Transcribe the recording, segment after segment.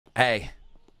Hey,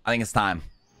 I think it's time.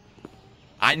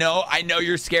 I know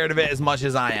you're scared of it as much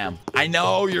as I am. I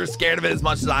know you're scared of it as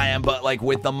much as I am, but like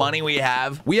with the money we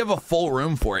have a full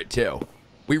room for it too.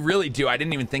 We really do. I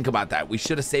didn't even think about that. We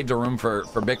should have saved a room for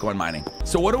Bitcoin mining.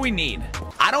 So what do we need?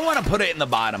 I don't want to put it in the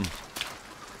bottom.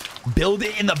 Build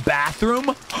it in the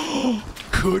bathroom?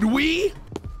 Could we?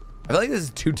 I feel like this is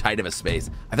too tight of a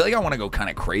space. I feel like I want to go kind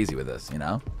of crazy with this, you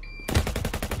know?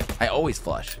 I always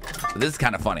flush. But this is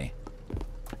kind of funny.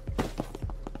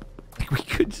 Like we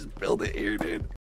could just build it here, dude.